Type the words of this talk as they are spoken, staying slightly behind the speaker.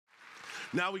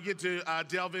Now we get to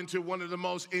delve into one of the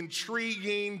most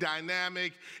intriguing,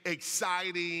 dynamic,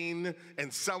 exciting,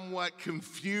 and somewhat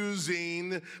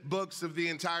confusing books of the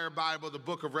entire Bible, the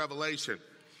book of Revelation.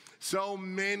 So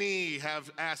many have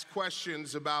asked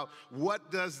questions about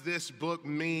what does this book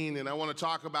mean, and I want to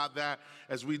talk about that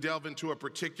as we delve into a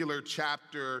particular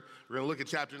chapter. We're going to look at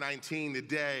chapter 19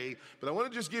 today, but I want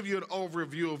to just give you an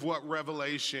overview of what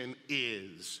Revelation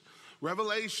is.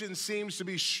 Revelation seems to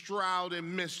be shrouded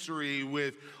in mystery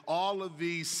with all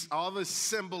the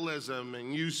symbolism,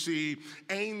 and you see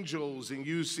angels, and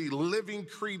you see living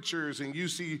creatures, and you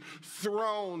see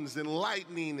thrones, and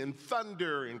lightning, and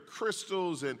thunder, and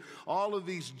crystals, and all of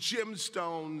these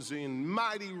gemstones, and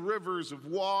mighty rivers of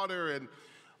water, and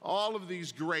all of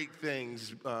these great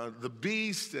things, the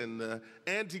beast and the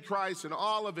Antichrist and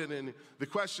all of it. And the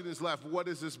question is left, what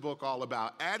is this book all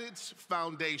about? At its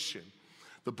foundation,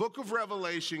 the book of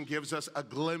Revelation gives us a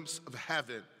glimpse of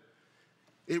heaven.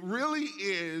 It really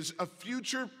is a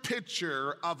future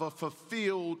picture of a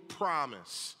fulfilled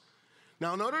promise.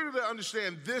 Now, in order to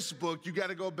understand this book, you got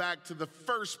to go back to the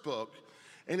first book,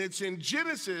 and it's in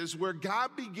Genesis where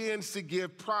God begins to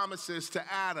give promises to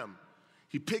Adam.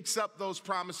 He picks up those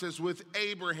promises with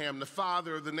Abraham, the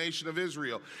father of the nation of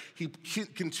Israel. He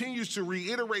continues to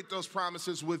reiterate those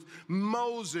promises with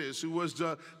Moses, who was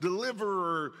the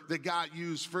deliverer that God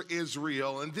used for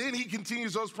Israel. And then he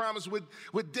continues those promises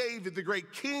with David, the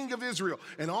great king of Israel.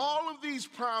 And all of these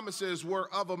promises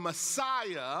were of a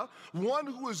Messiah, one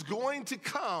who was going to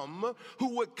come,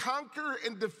 who would conquer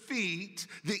and defeat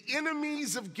the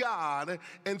enemies of God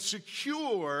and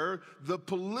secure the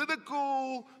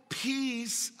political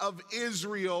peace of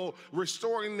Israel,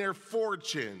 restoring their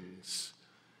fortunes.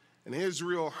 And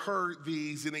Israel heard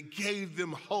these, and it gave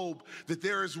them hope that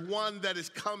there is one that is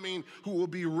coming who will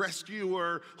be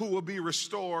rescuer, who will be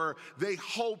restorer. They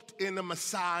hoped in the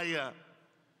Messiah.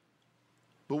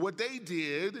 But what they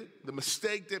did, the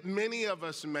mistake that many of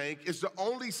us make, is to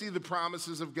only see the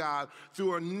promises of God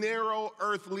through a narrow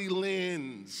earthly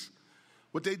lens.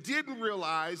 What they didn't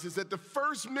realize is that the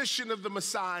first mission of the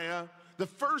Messiah, the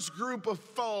first group of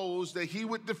foes that he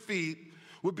would defeat,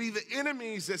 would be the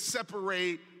enemies that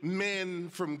separate men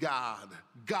from God,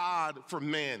 God from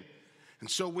men. And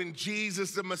so when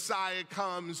Jesus, the Messiah,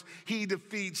 comes, he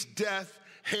defeats death,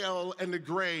 hell, and the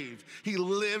grave. He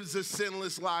lives a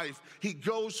sinless life. He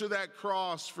goes to that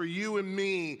cross for you and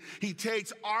me. He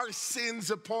takes our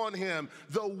sins upon him.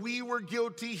 Though we were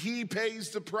guilty, he pays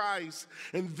the price.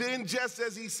 And then, just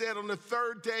as he said, on the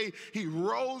third day, he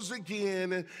rose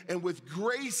again, and with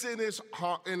grace in his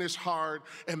heart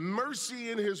and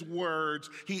mercy in his words,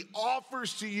 he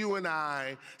offers to you and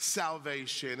I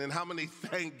salvation. And how many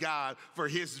thank God for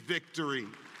his victory?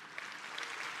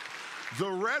 The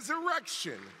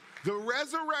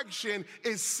resurrection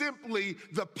is simply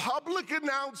the public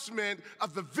announcement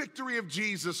of the victory of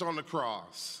Jesus on the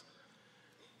cross.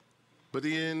 But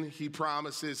then he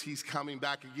promises he's coming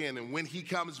back again. And when he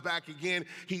comes back again,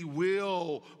 he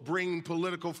will bring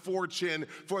political fortune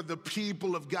for the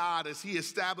people of God as he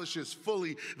establishes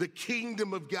fully the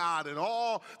kingdom of God. And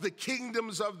all the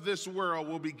kingdoms of this world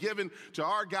will be given to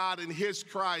our God and his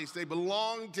Christ. They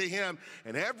belong to him.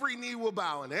 And every knee will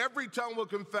bow and every tongue will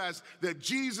confess that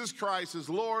Jesus Christ is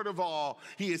Lord of all.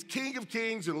 He is King of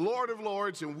kings and Lord of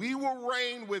lords. And we will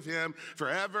reign with him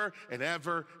forever and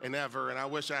ever and ever. And I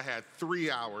wish I had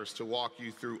 3 hours to walk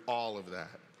you through all of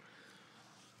that.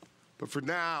 But for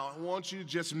now, I want you to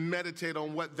just meditate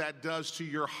on what that does to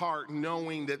your heart,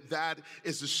 knowing that that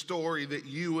is the story that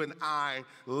you and I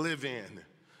live in.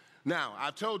 Now,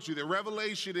 I've told you that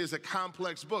Revelation is a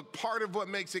complex book. Part of what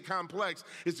makes it complex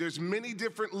is there's many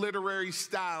different literary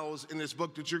styles in this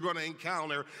book that you're going to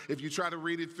encounter if you try to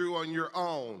read it through on your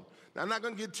own. Now, I'm not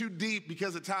going to get too deep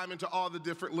because of time into all the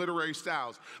different literary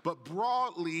styles, but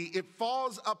broadly, it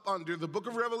falls up under, the book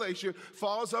of Revelation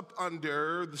falls up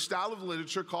under the style of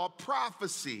literature called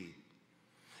prophecy.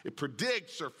 It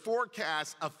predicts or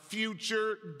forecasts a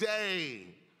future day.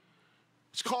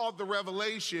 It's called the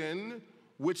Revelation,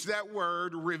 which that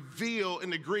word reveal in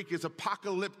the Greek is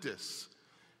apocalyptis.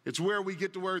 It's where we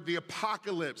get the word the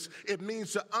apocalypse. It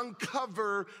means to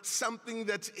uncover something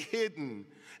that's hidden.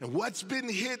 And what's been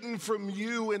hidden from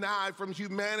you and I, from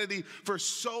humanity for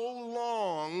so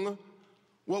long,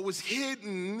 what was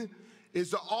hidden is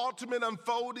the ultimate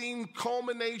unfolding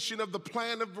culmination of the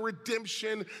plan of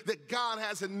redemption that God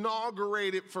has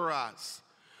inaugurated for us.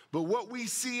 But what we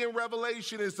see in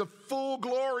Revelation is the full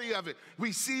glory of it.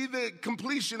 We see the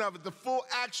completion of it, the full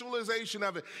actualization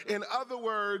of it. In other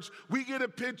words, we get a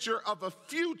picture of a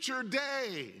future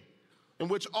day in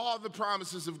which all the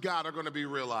promises of God are going to be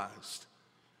realized.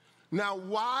 Now,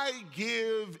 why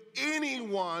give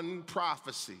anyone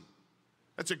prophecy?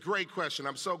 That's a great question.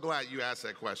 I'm so glad you asked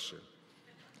that question.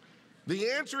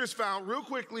 The answer is found real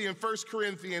quickly in 1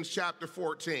 Corinthians chapter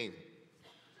 14.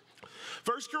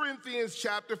 1 Corinthians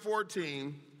chapter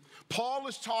 14, Paul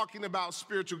is talking about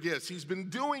spiritual gifts. He's been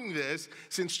doing this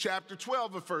since chapter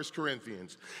 12 of 1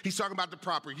 Corinthians. He's talking about the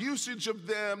proper usage of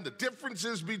them, the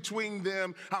differences between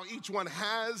them, how each one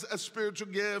has a spiritual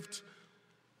gift,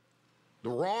 the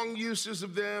wrong uses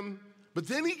of them. But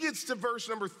then he gets to verse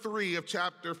number 3 of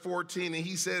chapter 14, and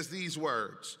he says these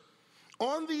words.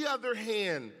 On the other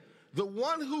hand, the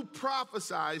one who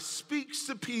prophesies speaks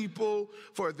to people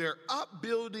for their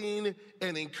upbuilding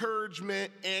and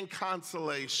encouragement and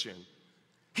consolation.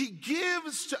 He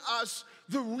gives to us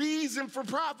the reason for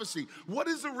prophecy. What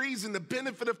is the reason, the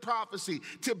benefit of prophecy?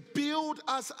 To build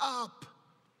us up,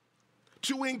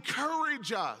 to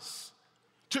encourage us,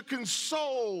 to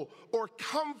console or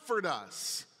comfort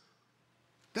us.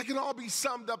 That can all be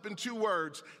summed up in 2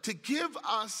 words, to give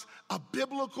us a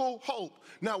biblical hope.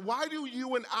 Now, why do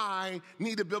you and I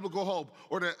need a biblical hope?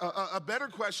 Or a better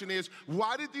question is,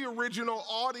 why did the original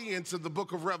audience of the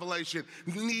book of Revelation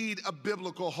need a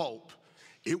biblical hope?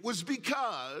 It was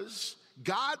because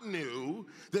God knew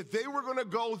that they were going to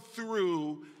go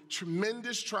through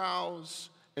tremendous trials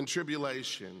and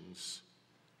tribulations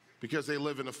because they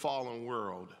live in a fallen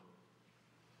world.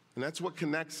 And that's what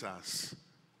connects us.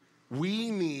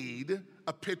 We need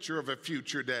a picture of a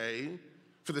future day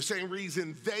for the same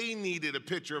reason they needed a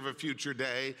picture of a future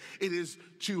day. It is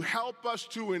to help us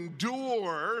to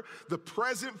endure the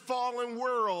present fallen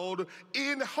world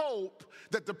in hope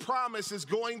that the promise is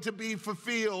going to be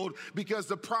fulfilled because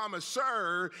the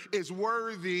promiser is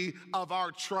worthy of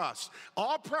our trust.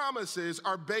 All promises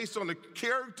are based on the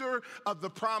character of the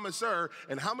promiser.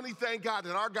 And how many thank God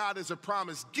that our God is a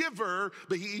promise giver,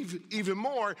 but he even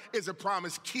more is a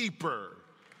promise keeper.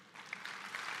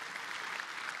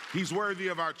 He's worthy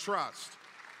of our trust.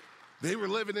 They were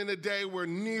living in a day where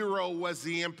Nero was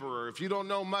the emperor. If you don't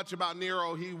know much about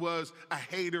Nero, he was a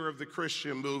hater of the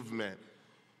Christian movement.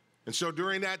 And so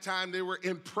during that time, they were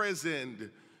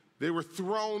imprisoned. They were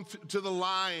thrown to the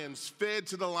lions, fed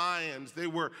to the lions. They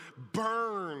were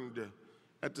burned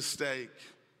at the stake.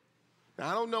 Now,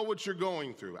 I don't know what you're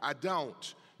going through. I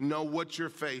don't know what you're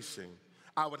facing.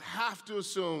 I would have to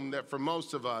assume that for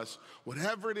most of us,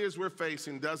 whatever it is we're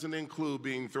facing doesn't include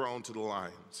being thrown to the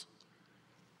lions.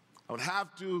 I would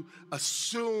have to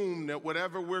assume that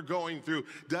whatever we're going through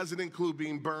doesn't include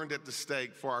being burned at the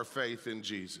stake for our faith in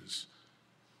Jesus.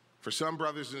 For some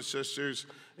brothers and sisters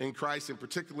in Christ, in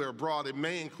particular abroad, it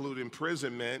may include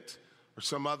imprisonment or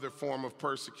some other form of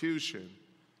persecution.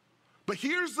 But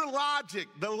here's the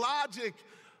logic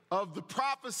of the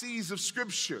prophecies of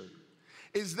Scripture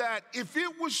is that if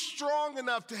it was strong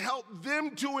enough to help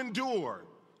them to endure,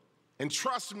 and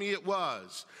trust me, it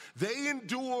was, they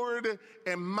endured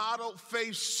and modeled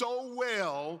faith so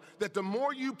well that the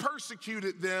more you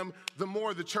persecuted them, the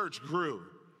more the church grew.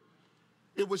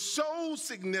 It was so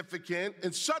significant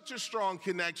and such a strong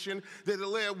connection that it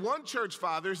led one church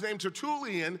father, his name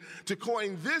Tertullian, to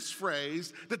coin this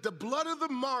phrase that the blood of the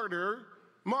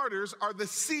martyrs are the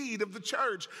seed of the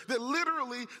church. That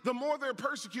literally, the more they're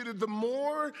persecuted, the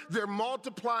more they're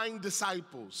multiplying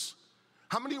disciples.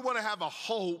 How many want to have a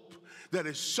hope that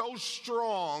is so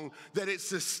strong that it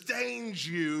sustains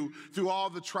you through all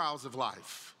the trials of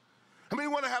life? How many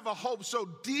want to have a hope so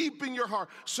deep in your heart,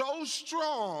 so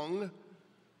strong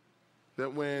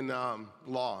that when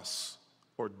loss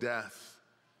or death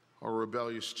or a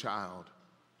rebellious child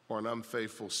or an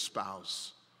unfaithful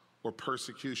spouse or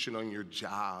persecution on your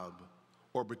job,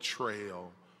 or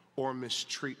betrayal, or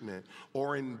mistreatment,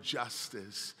 or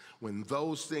injustice, when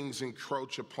those things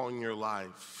encroach upon your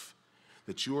life,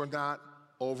 that you are not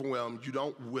overwhelmed, you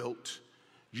don't wilt,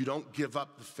 you don't give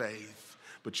up the faith,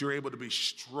 but you're able to be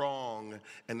strong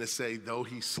and to say, though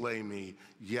he slay me,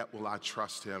 yet will I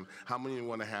trust him. How many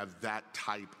want to have that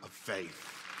type of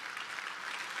faith?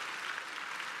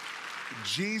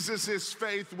 Jesus'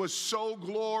 faith was so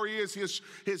glorious, his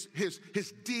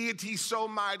deity so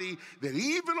mighty, that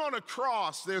even on a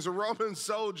cross, there's a Roman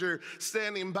soldier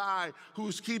standing by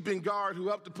who's keeping guard, who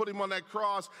helped to put him on that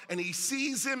cross, and he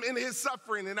sees him in his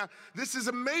suffering. And this is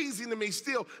amazing to me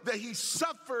still, that he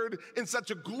suffered in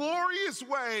such a glorious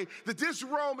way that this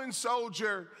Roman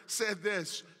soldier said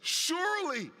this,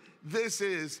 surely this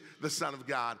is the Son of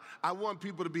God. I want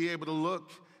people to be able to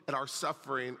look at our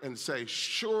suffering and say,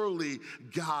 surely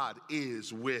God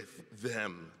is with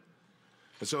them.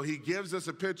 And so he gives us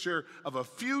a picture of a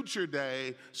future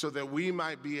day so that we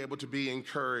might be able to be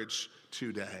encouraged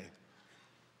today.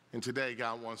 And today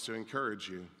God wants to encourage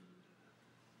you.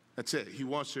 That's it. He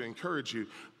wants to encourage you,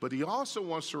 but he also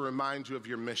wants to remind you of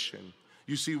your mission.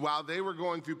 You see, while they were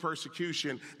going through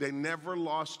persecution, they never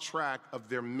lost track of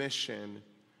their mission,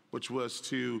 which was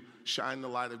to shine the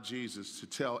light of Jesus, to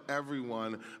tell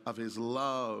everyone of his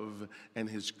love and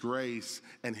his grace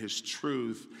and his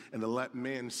truth, and to let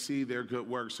men see their good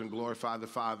works and glorify the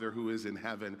Father who is in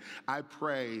heaven. I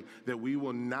pray that we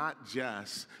will not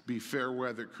just be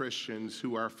fair-weather Christians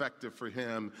who are effective for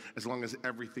him as long as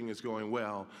everything is going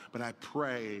well, but I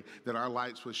pray that our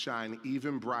lights will shine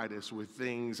even brightest where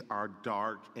things are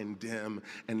dark and dim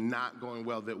and not going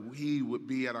well, that we would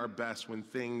be at our best when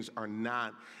things are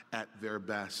not at their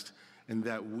best, and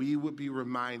that we would be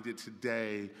reminded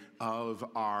today of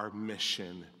our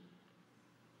mission.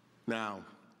 Now,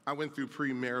 I went through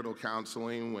premarital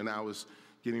counseling when I was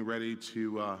getting ready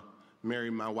to marry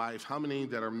my wife. How many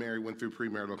that are married went through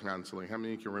premarital counseling? How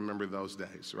many can remember those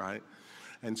days, right?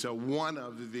 And so one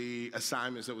of the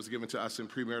assignments that was given to us in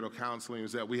premarital counseling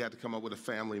was that we had to come up with a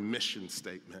family mission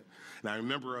statement. And I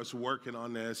remember us working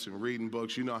on this and reading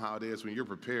books. You know how it is when you're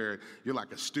prepared, you're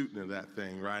like a student of that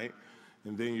thing, right?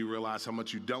 And then you realize how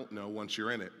much you don't know once you're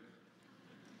in it.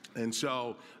 And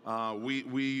so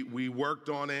we worked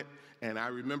on it. And I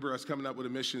remember us coming up with a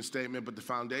mission statement, but the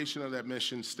foundation of that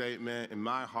mission statement in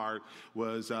my heart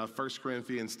was 1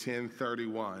 Corinthians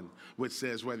 10:31, which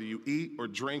says, whether you eat or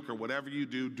drink or whatever you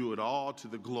do, do it all to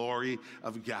the glory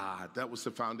of God. That was the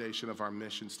foundation of our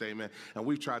mission statement. And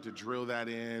we've tried to drill that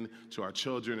in to our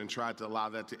children and tried to allow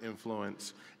that to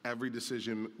influence every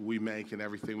decision we make and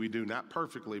everything we do. Not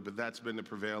perfectly, but that's been the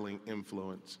prevailing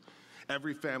influence.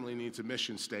 Every family needs a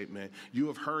mission statement. You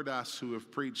have heard us who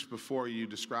have preached before you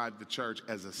describe the church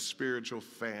as a spiritual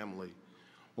family.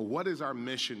 Well, what is our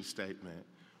mission statement?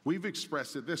 We've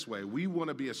expressed it this way. We want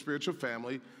to be a spiritual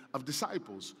family of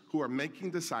disciples who are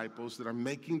making disciples that are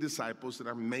making disciples that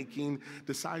are making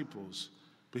disciples.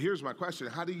 But here's my question.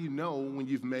 How do you know when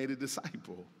you've made a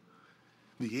disciple?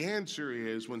 The answer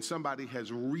is when somebody has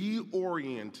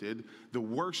reoriented the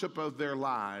worship of their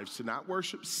lives to not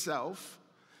worship self,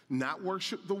 not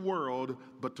worship the world,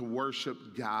 but to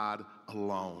worship God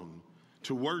alone.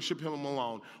 To worship him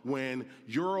alone. When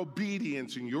your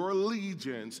obedience and your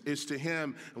allegiance is to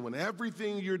him, and when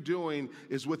everything you're doing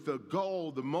is with the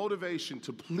goal, the motivation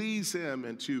to please him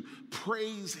and to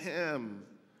praise him,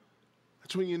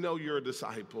 that's when you know you're a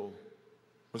disciple.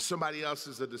 When somebody else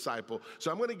is a disciple.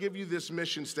 So I'm going to give you this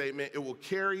mission statement. It will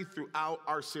carry throughout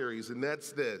our series, and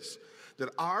that's this. That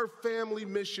our family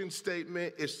mission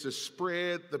statement is to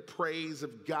spread the praise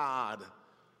of God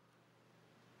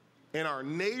in our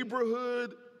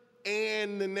neighborhood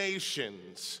and the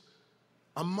nations,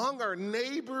 among our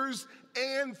neighbors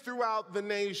and throughout the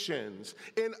nations.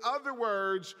 In other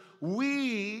words,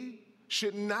 we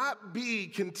should not be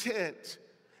content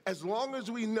as long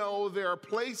as we know there are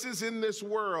places in this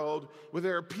world where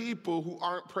there are people who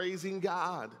aren't praising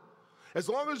God. As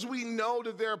long as we know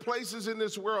that there are places in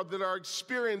this world that are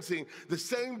experiencing the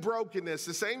same brokenness,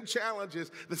 the same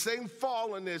challenges, the same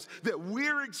fallenness that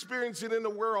we're experiencing in the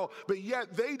world, but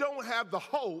yet they don't have the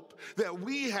hope that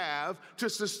we have to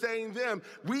sustain them,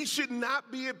 we should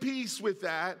not be at peace with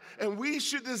that, and we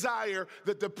should desire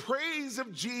that the praise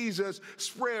of Jesus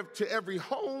spread to every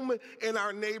home in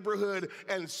our neighborhood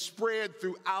and spread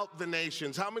throughout the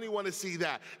nations. How many want to see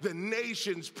that? The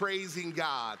nations praising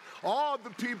God. All the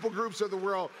people groups of the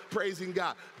world praising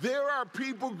God. There are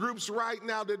people groups right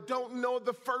now that don't know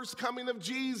the first coming of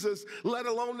Jesus, let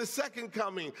alone the second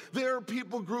coming. There are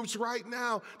people groups right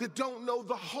now that don't know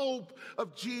the hope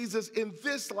of Jesus in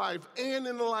this life and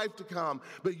in the life to come.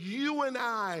 But you and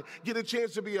I get a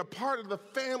chance to be a part of the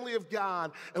family of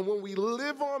God. And when we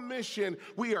live on mission,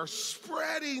 we are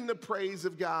spreading the praise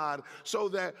of God so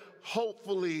that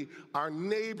hopefully our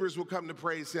neighbors will come to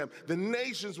praise him. The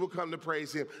nations will come to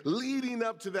praise him, leading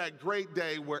up to that great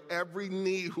day where every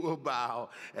knee will bow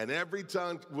and every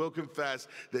tongue will confess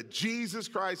that Jesus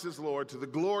Christ is Lord to the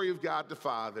glory of God the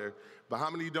Father. But how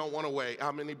many don't want to wait?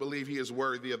 How many believe he is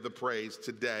worthy of the praise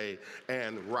today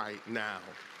and right now?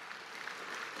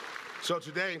 So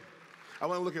today, I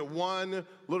want to look at one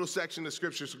little section of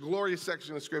Scripture, it's a glorious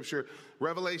section of Scripture,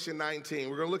 Revelation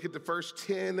 19. We're going to look at the first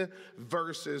 10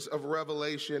 verses of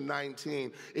Revelation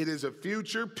 19. It is a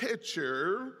future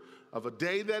picture of a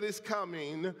day that is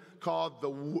coming called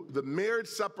the marriage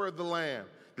supper of the Lamb.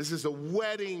 This is a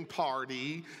wedding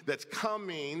party that's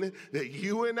coming that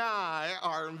you and I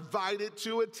are invited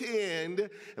to attend.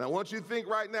 And I want you to think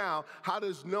right now, how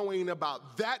does knowing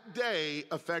about that day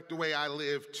affect the way I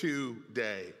live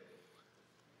today?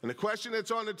 And the question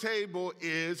that's on the table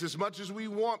is, as much as we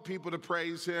want people to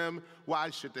praise him,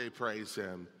 why should they praise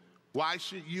him? Why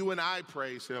should you and I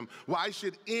praise him? Why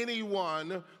should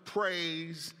anyone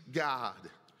praise God?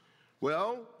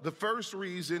 Well, the first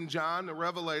reason, John, the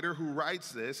Revelator who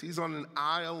writes this, he's on an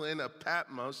island of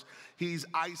Patmos. He's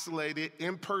isolated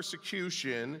in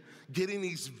persecution, getting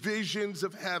these visions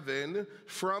of heaven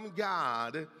from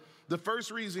God. The first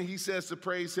reason he says to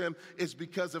praise him is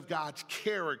because of God's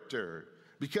character,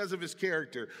 because of his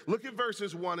character. Look at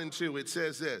verses 1 and 2. It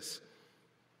says this.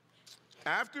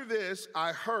 After this,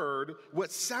 I heard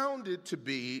what seemed to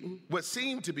be,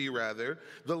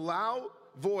 the loud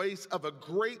voice of a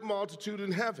great multitude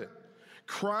in heaven,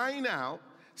 crying out,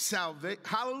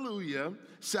 hallelujah,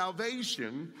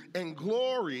 salvation and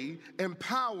glory and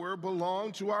power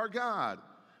belong to our God,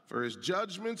 for his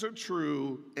judgments are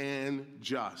true and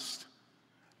just.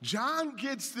 John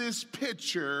gets this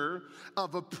picture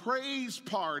of a praise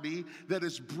party that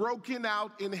is broken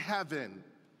out in heaven.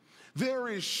 There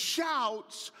is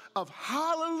shouts of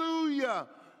hallelujah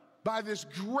by this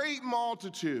great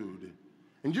multitude.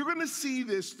 And you're going to see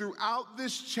this throughout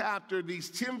this chapter, these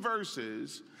 10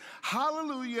 verses.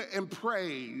 Hallelujah and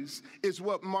praise is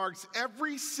what marks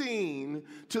every scene,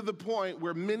 to the point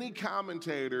where many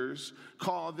commentators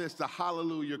call this the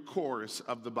hallelujah chorus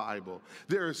of the Bible.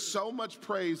 There is so much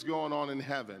praise going on in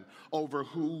heaven over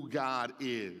who God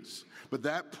is. But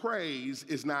that praise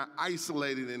is not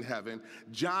isolated in heaven.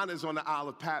 John is on the Isle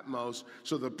of Patmos,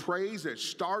 so the praise that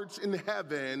starts in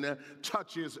heaven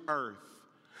touches earth.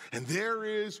 And there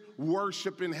is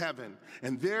worship in heaven,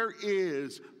 and there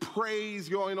is praise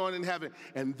going on in heaven,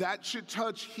 and that should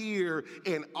touch here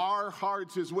in our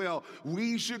hearts as well.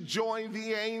 We should join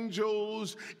the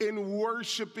angels in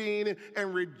worshiping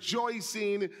and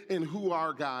rejoicing in who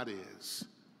our God is.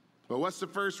 But what's the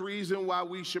first reason why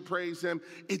we should praise him?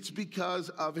 It's because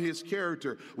of his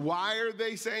character. Why are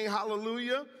they saying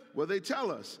hallelujah? Well, they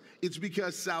tell us it's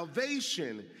because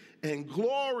salvation and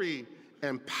glory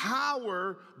and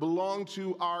power belong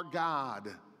to our God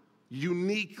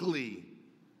uniquely.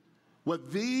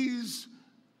 What these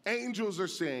angels are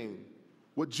saying,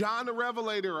 what John the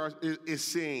Revelator is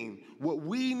seeing, what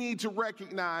we need to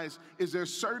recognize is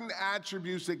there's certain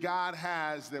attributes that God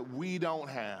has that we don't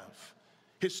have.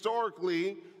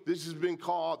 Historically, this has been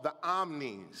called the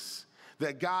omnis.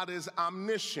 That God is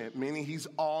omniscient, meaning he's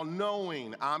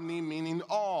all-knowing. Omni meaning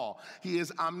all. He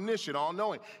is omniscient,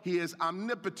 all-knowing. He is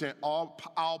omnipotent,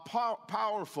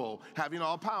 all-powerful, having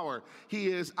all power. He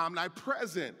is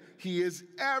omnipresent. He is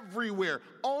everywhere.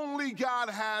 Only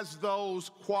God has those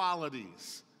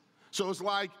qualities. So it's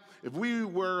like if we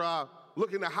were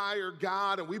looking to hire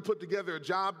God and we put together a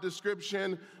job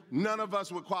description, none of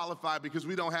us would qualify because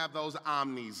we don't have those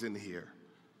omnis in here.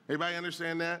 Everybody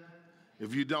understand that?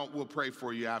 If you don't, we'll pray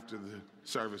for you after the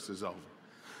service is over.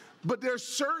 But there's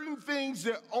certain things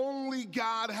that only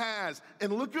God has.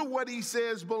 And look at what he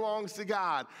says belongs to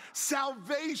God.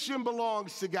 Salvation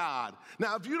belongs to God.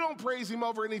 Now, if you don't praise him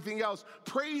over anything else,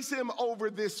 praise him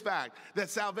over this fact that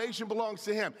salvation belongs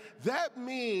to him. That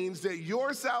means that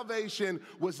your salvation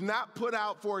was not put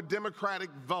out for a democratic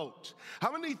vote.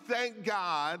 How many thank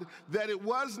God that it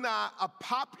was not a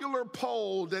popular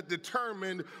poll that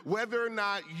determined whether or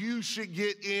not you should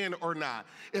get in or not?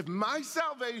 If my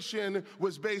salvation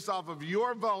was based off of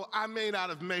your vote, I may not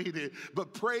have made it,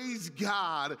 but praise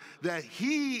God that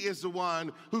he is the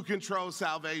one who controls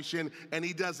salvation, and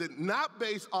he does it not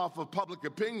based off of public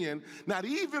opinion, not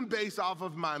even based off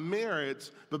of my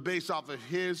merits, but based off of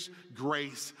his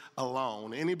grace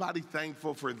alone. Anybody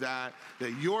thankful for that?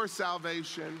 That your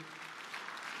salvation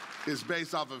is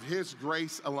based off of his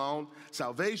grace alone?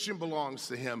 Salvation belongs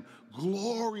to him.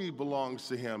 Glory belongs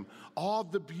to him. All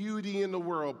the beauty in the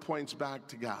world points back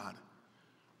to God.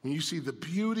 When you see the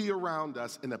beauty around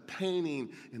us in a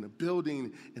painting, in a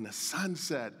building, in a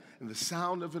sunset, in the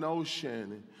sound of an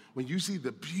ocean, when you see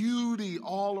the beauty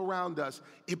all around us,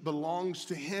 it belongs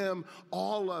to him.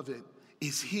 All of it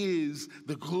is his.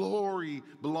 The glory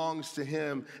belongs to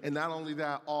him. And not only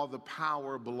that, all the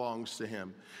power belongs to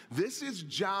him. This is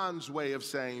John's way of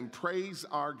saying, praise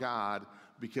our God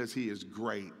because he is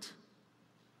great.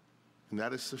 And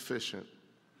that is sufficient.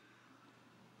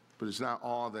 But it's not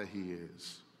all that he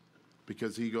is.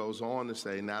 Because he goes on to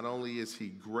say, not only is he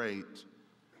great,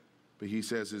 but he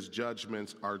says his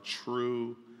judgments are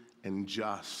true and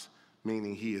just,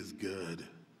 meaning he is good.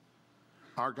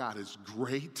 Our God is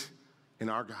great and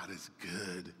our God is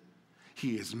good.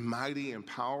 He is mighty and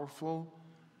powerful,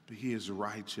 but he is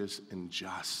righteous and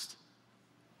just.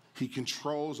 He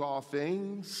controls all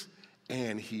things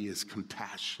and he is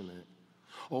compassionate.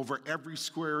 Over every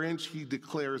square inch, he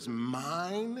declares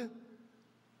mine.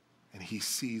 And he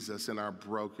sees us in our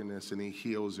brokenness and he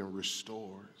heals and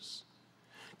restores.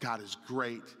 God is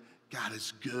great. God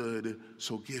is good.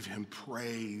 So give him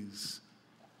praise,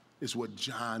 is what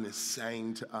John is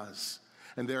saying to us.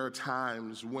 And there are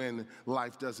times when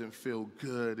life doesn't feel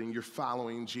good and you're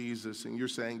following Jesus and you're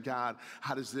saying, God,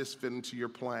 how does this fit into your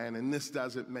plan? And this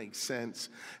doesn't make sense.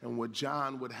 And what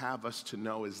John would have us to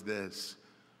know is this: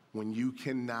 when you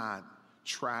cannot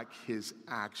track his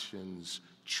actions,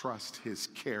 trust his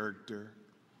character.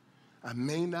 I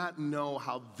may not know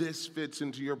how this fits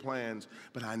into your plans,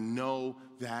 but I know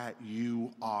that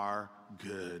you are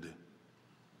good.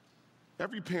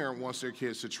 Every parent wants their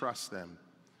kids to trust them.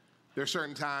 There are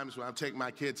certain times when I take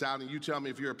my kids out, and you tell me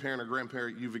if you're a parent or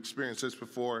grandparent, you've experienced this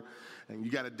before, and you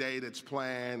got a day that's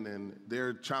planned, and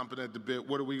they're chomping at the bit.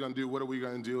 What are we going to do? What are we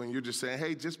going to do? And you're just saying,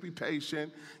 hey, just be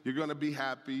patient. You're going to be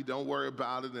happy. Don't worry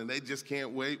about it. And they just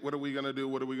can't wait. What are we going to do?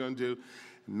 What are we going to do?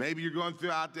 Maybe you're going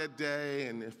throughout that day,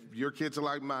 and if your kids are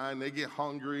like mine, they get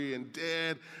hungry, and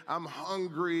Dad, I'm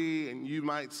hungry, and you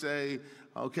might say,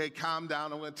 okay, calm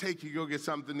down, I'm going to take you to go get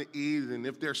something to eat. And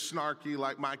if they're snarky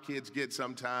like my kids get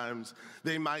sometimes,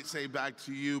 they might say back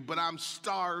to you, but I'm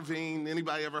starving.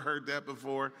 Anybody ever heard that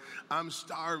before? I'm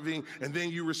starving. And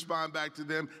then you respond back to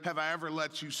them, have I ever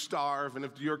let you starve? And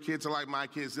if your kids are like my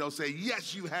kids, they'll say,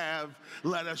 yes, you have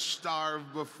let us starve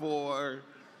before.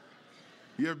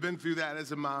 You ever been through that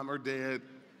as a mom or dad?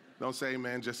 Don't say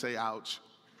amen, just say ouch.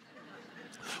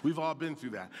 We've all been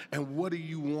through that. And what do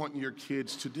you want your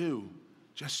kids to do?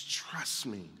 Just trust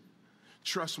me.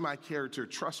 Trust my character.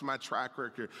 Trust my track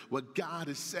record. What God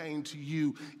is saying to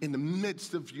you in the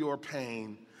midst of your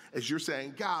pain, as you're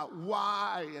saying, God,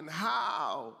 why and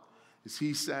how? Is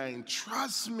he saying,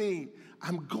 trust me,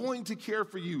 I'm going to care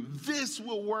for you. This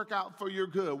will work out for your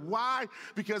good. Why?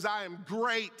 Because I am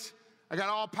great. I got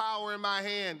all power in my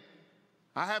hand.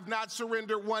 I have not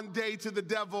surrendered one day to the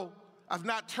devil. I've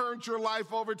not turned your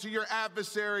life over to your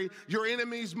adversary. Your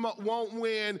enemies won't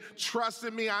win. Trust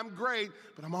in me, I'm great,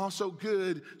 but I'm also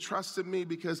good. Trust in me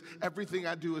because everything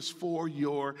I do is for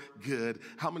your good.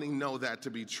 How many know that to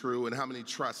be true, and how many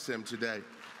trust him today?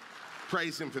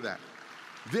 Praise him for that.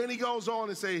 Then he goes on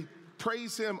and say,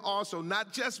 praise him also,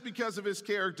 not just because of his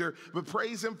character, but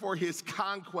praise him for his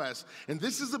conquest. And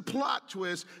this is a plot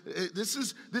twist. This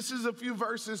is a few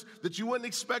verses that you wouldn't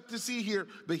expect to see here,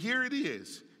 but here it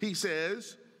is. He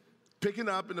says, picking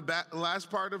up in the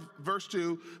last part of verse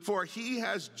 2, for he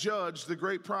has judged the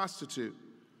great prostitute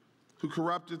who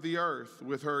corrupted the earth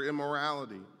with her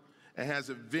immorality and has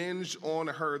avenged on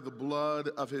her the blood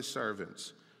of his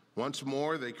servants. Once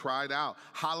more, they cried out,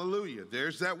 hallelujah.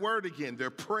 There's that word again. They're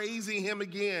praising him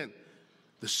again.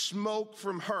 The smoke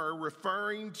from her,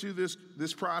 referring to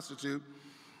this prostitute,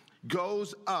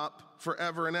 goes up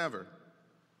forever and ever.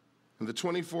 And the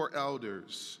 24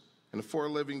 elders and the 4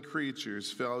 living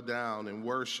creatures fell down and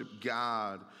worshiped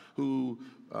God who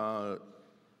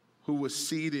was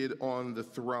seated on the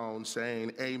throne,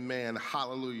 saying, amen,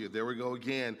 hallelujah. There we go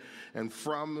again. And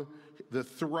from the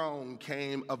throne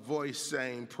came a voice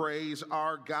saying, praise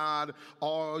our God,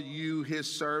 all you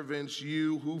his servants,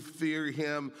 you who fear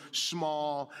him,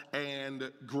 small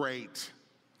and great.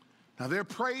 Now they're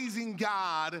praising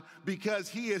God because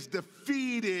he has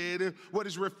defeated what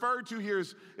is referred to here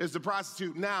as the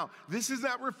prostitute. Now, this is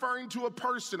not referring to a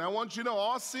person. I want you to know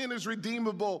all sin is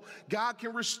redeemable. God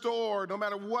can restore no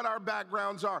matter what our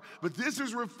backgrounds are. But this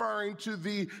is referring to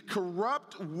the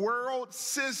corrupt world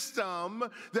system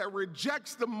that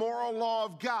rejects the moral law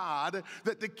of God,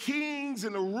 that the kings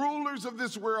and the rulers of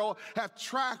this world have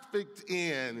trafficked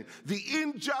in. The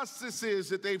injustices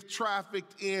that they've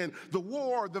trafficked in, the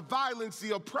war, the violence,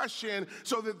 the oppression,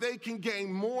 so that they can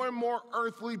gain more and more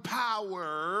earthly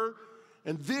power.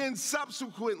 And then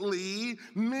subsequently,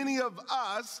 many of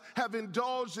us have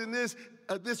indulged in this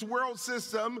world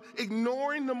system,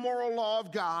 ignoring the moral law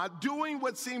of God, doing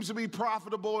what seems to be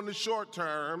profitable in the short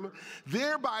term,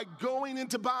 thereby going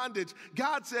into bondage.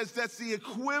 God says that's the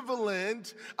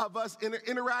equivalent of us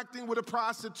interacting with a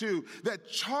prostitute that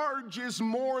charges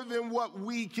more than what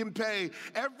we can pay.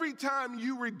 Every time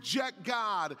you reject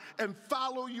God and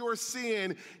follow your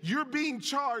sin, you're being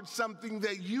charged something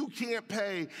that you can't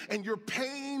pay, and you're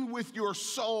paying with your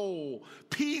soul,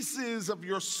 pieces of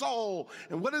your soul.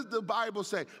 And what does the Bible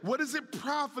say? What does it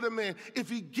profit a man if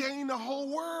he gain the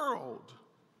whole world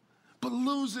but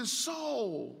lose his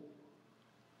soul?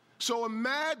 So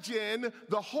imagine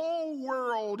the whole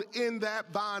world in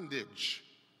that bondage.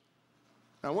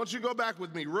 Now, I want you to go back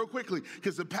with me real quickly,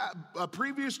 because the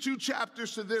previous 2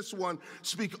 chapters to this one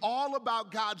speak all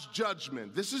about God's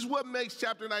judgment. This is what makes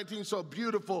chapter 19 so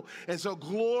beautiful and so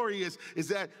glorious, is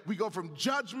that we go from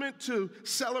judgment to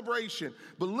celebration.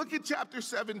 But look at chapter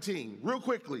 17 real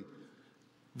quickly.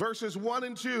 Verses 1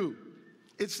 and 2,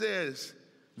 it says,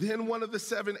 then one of the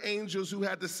seven angels who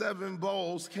had the seven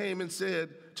bowls came and said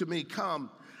to me, come,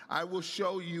 I will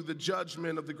show you the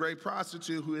judgment of the great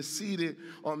prostitute who is seated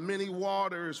on many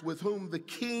waters, with whom the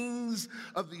kings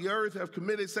of the earth have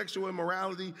committed sexual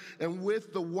immorality, and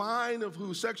with the wine of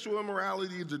whose sexual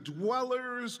immorality the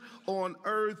dwellers on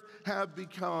earth have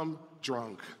become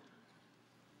drunk.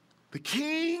 The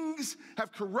kings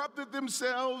have corrupted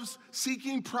themselves,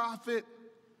 seeking profit,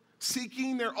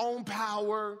 seeking their own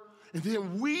power, and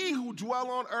then we who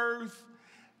dwell on earth,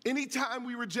 anytime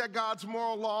we reject God's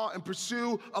moral law and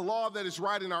pursue a law that is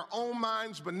right in our own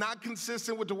minds but not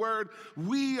consistent with the word,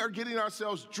 we are getting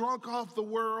ourselves drunk off the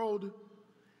world.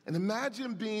 And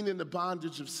imagine being in the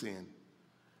bondage of sin.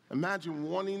 Imagine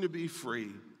wanting to be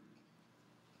free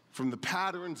from the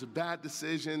patterns of bad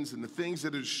decisions and the things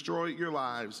that have destroyed your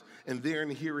lives, and then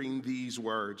hearing these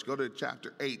words. Go to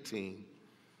chapter 18,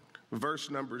 verse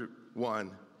number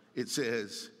 1. It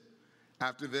says,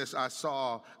 after this, I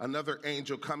saw another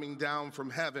angel coming down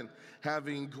from heaven,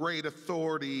 having great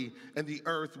authority, and the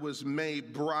earth was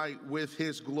made bright with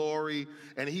his glory.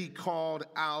 And he called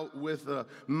out with a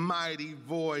mighty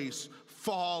voice,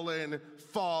 fallen,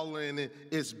 fallen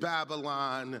is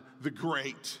Babylon the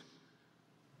Great.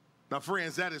 Now,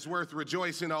 friends, that is worth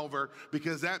rejoicing over,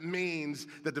 because that means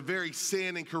that the very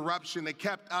sin and corruption that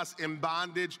kept us in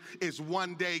bondage is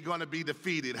one day going to be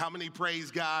defeated. How many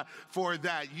praise God for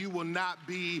that? You will not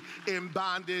be in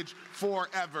bondage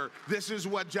forever. This is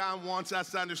what John wants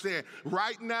us to understand.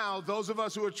 Right now, those of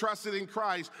us who are trusted in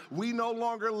Christ, we no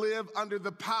longer live under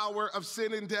the power of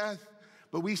sin and death,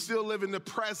 but we still live in the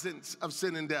presence of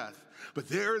sin and death. But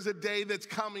there is a day that's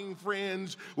coming,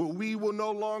 friends, where we will no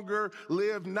longer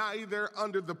live neither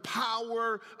under the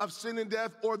power of sin and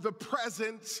death or the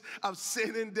presence of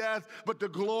sin and death, but the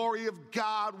glory of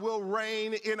God will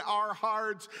reign in our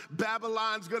hearts.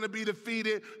 Babylon's going to be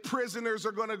defeated. Prisoners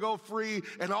are going to go free,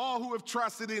 and all who have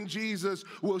trusted in Jesus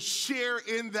will share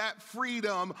in that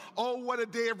freedom. Oh, what a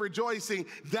day of rejoicing.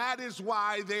 That is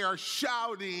why they are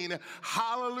shouting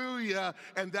hallelujah,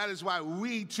 and that is why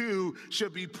we too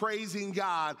should be praising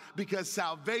God, because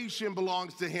salvation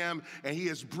belongs to him, and he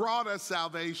has brought us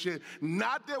salvation,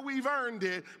 not that we've earned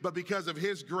it, but because of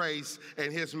his grace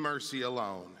and his mercy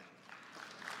alone.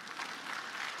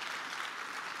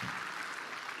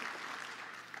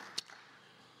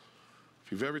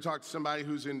 If you've ever talked to somebody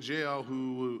who's in jail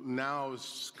who now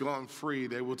is gone free,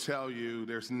 they will tell you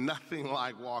there's nothing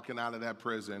like walking out of that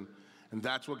prison. And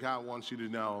that's what God wants you to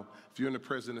know. If you're in the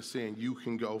prison of sin, you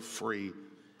can go free.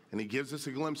 And he gives us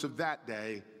a glimpse of that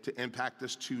day to impact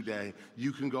us today.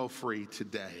 You can go free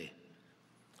today.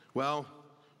 Well,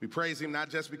 we praise him not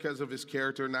just because of his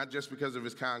character, not just because of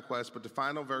his conquest, but the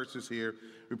final verses here,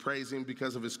 we praise him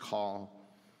because of his call.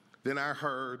 Then I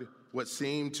heard what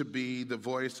seemed to be the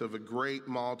voice of a great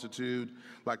multitude,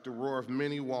 like the roar of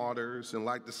many waters, and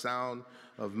like the sound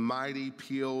of mighty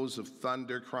peals of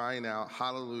thunder, crying out,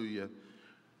 hallelujah.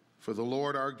 For the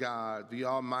Lord our God, the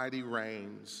Almighty,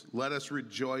 reigns. Let us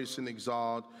rejoice and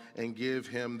exalt and give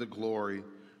him the glory.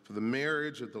 For the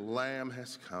marriage of the Lamb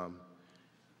has come,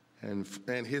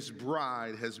 and his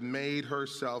bride has made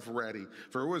herself ready.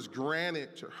 For it was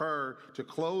granted to her to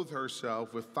clothe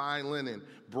herself with fine linen,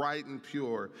 bright and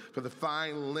pure. For the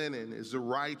fine linen is the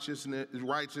righteous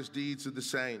deeds of the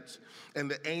saints. And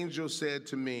the angel said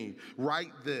to me,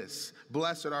 write this,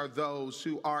 blessed are those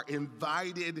who are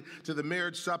invited to the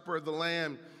marriage supper of the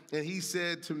Lamb. And he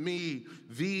said to me,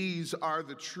 these are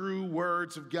the true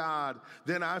words of God.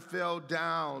 Then I fell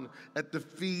down at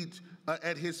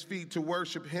his feet to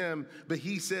worship him. But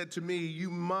he said to me, you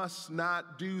must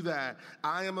not do that.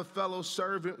 I am a fellow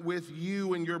servant with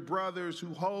you and your brothers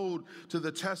who hold to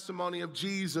the testimony of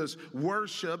Jesus.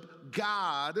 Worship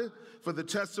God, for the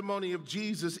testimony of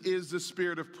Jesus is the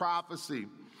spirit of prophecy.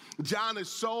 John is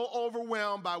so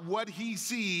overwhelmed by what he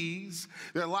sees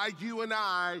that, like you and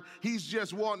I, he's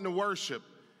just wanting to worship.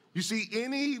 You see,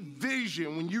 any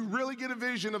vision, when you really get a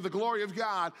vision of the glory of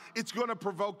God, it's going to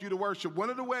provoke you to worship. One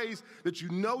of the ways that you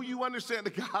know you understand the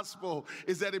gospel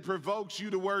is that it provokes you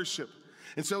to worship.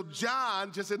 And so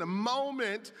John, just in a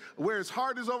moment where his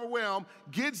heart is overwhelmed,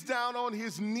 gets down on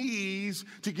his knees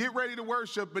to get ready to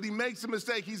worship, but he makes a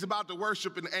mistake. He's about to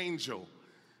worship an angel.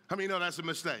 How many know that's a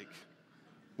mistake?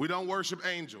 We don't worship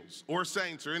angels or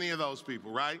saints or any of those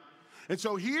people, right? And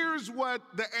so here's what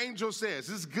the angel says.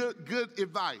 This is good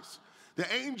advice.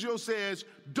 The angel says,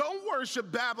 don't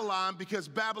worship Babylon because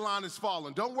Babylon is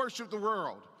fallen. Don't worship the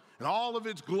world and all of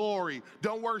its glory.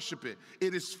 Don't worship it.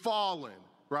 It is fallen,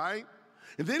 right?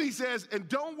 And then he says, and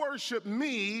don't worship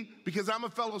me because I'm a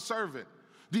fellow servant.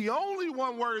 The only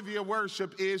one worthy of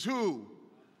worship is who?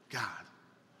 God.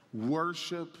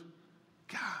 Worship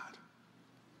God.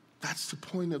 That's the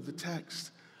point of the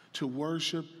text, to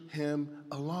worship him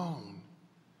alone.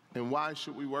 And why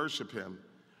should we worship him?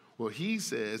 Well, he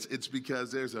says it's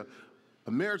because there's a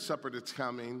marriage supper that's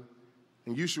coming,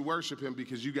 and you should worship him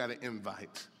because you got an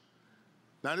invite.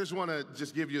 Now, I just want to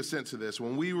give you a sense of this.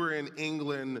 When we were in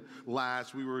England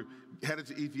last, we were headed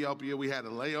to Ethiopia. We had a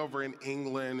layover in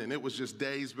England, and it was just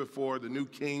days before the new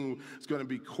king was going to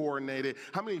be coronated.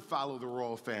 How many follow the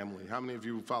royal family? How many of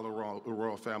you follow the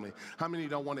royal family? How many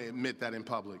don't want to admit that in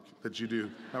public, that you do?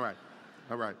 All right,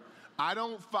 all right. I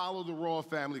don't follow the royal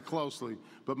family closely,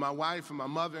 but my wife and my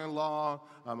mother-in-law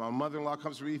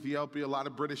comes from Ethiopia, a lot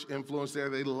of British influence there.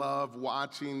 They love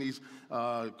watching these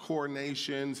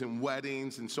coronations and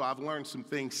weddings, and so I've learned some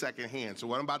things secondhand. So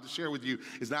what I'm about to share with you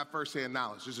is not firsthand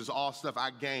knowledge. This is all stuff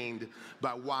I gained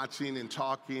by watching and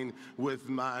talking with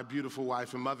my beautiful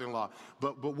wife and mother-in-law.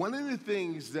 But one of the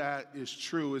things that is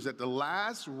true is that the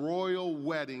last royal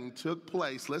wedding took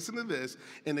place, listen to this,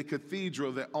 in a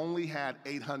cathedral that only had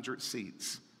 800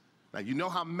 seats. Now, you know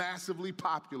how massively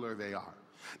popular they are.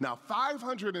 Now,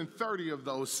 530 of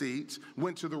those seats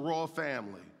went to the royal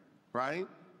family, right?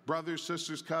 Brothers,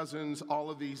 sisters, cousins, all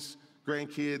of these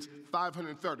grandkids,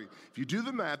 530. If you do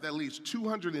the math, that leaves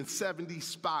 270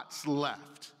 spots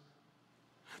left.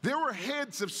 There were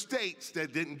heads of states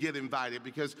that didn't get invited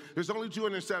because there's only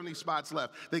 270 spots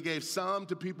left. They gave some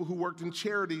to people who worked in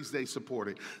charities they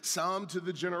supported, some to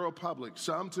the general public,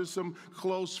 some to some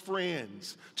close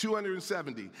friends,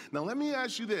 270. Now let me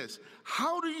ask you this.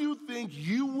 How do you think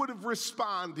you would have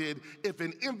responded if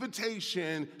an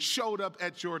invitation showed up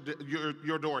at your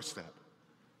doorstep?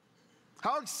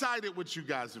 How excited would you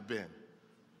guys have been?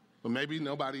 Well, maybe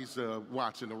nobody's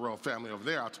watching the royal family over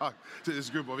there. I'll talk to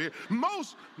this group over here.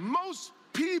 Most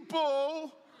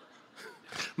people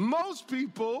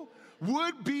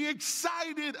would be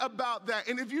excited about that.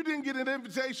 And if you didn't get an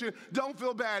invitation, don't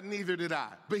feel bad, neither did I.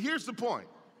 But here's the point.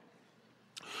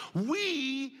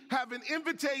 We have an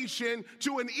invitation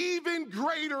to an even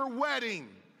greater wedding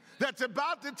that's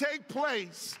about to take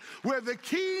place, where the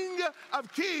King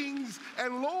of Kings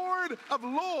and Lord of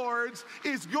Lords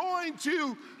is going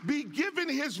to be given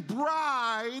his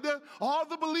bride, all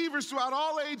the believers throughout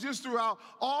all ages, throughout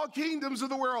all kingdoms of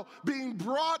the world, being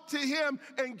brought to him.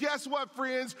 And guess what,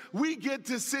 friends? We get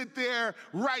to sit there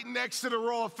right next to the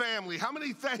royal family. How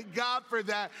many thank God for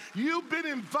that? You've been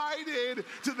invited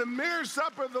to the marriage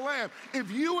supper of the Lamb.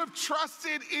 If you have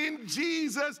trusted in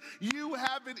Jesus, you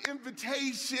have an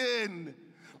invitation.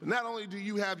 But not only do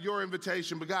you have your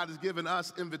invitation, but God has given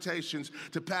us invitations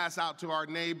to pass out to our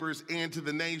neighbors and to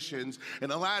the nations.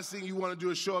 And the last thing you want to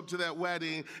do is show up to that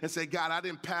wedding and say, God, I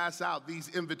didn't pass out these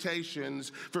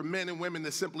invitations for men and women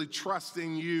to simply trust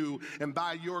in you and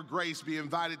by your grace be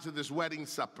invited to this wedding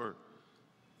supper.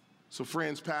 So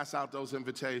friends, pass out those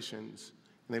invitations.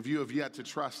 And if you have yet to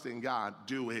trust in God,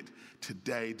 do it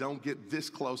today. Don't get this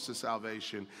close to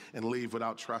salvation and leave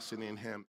without trusting in him.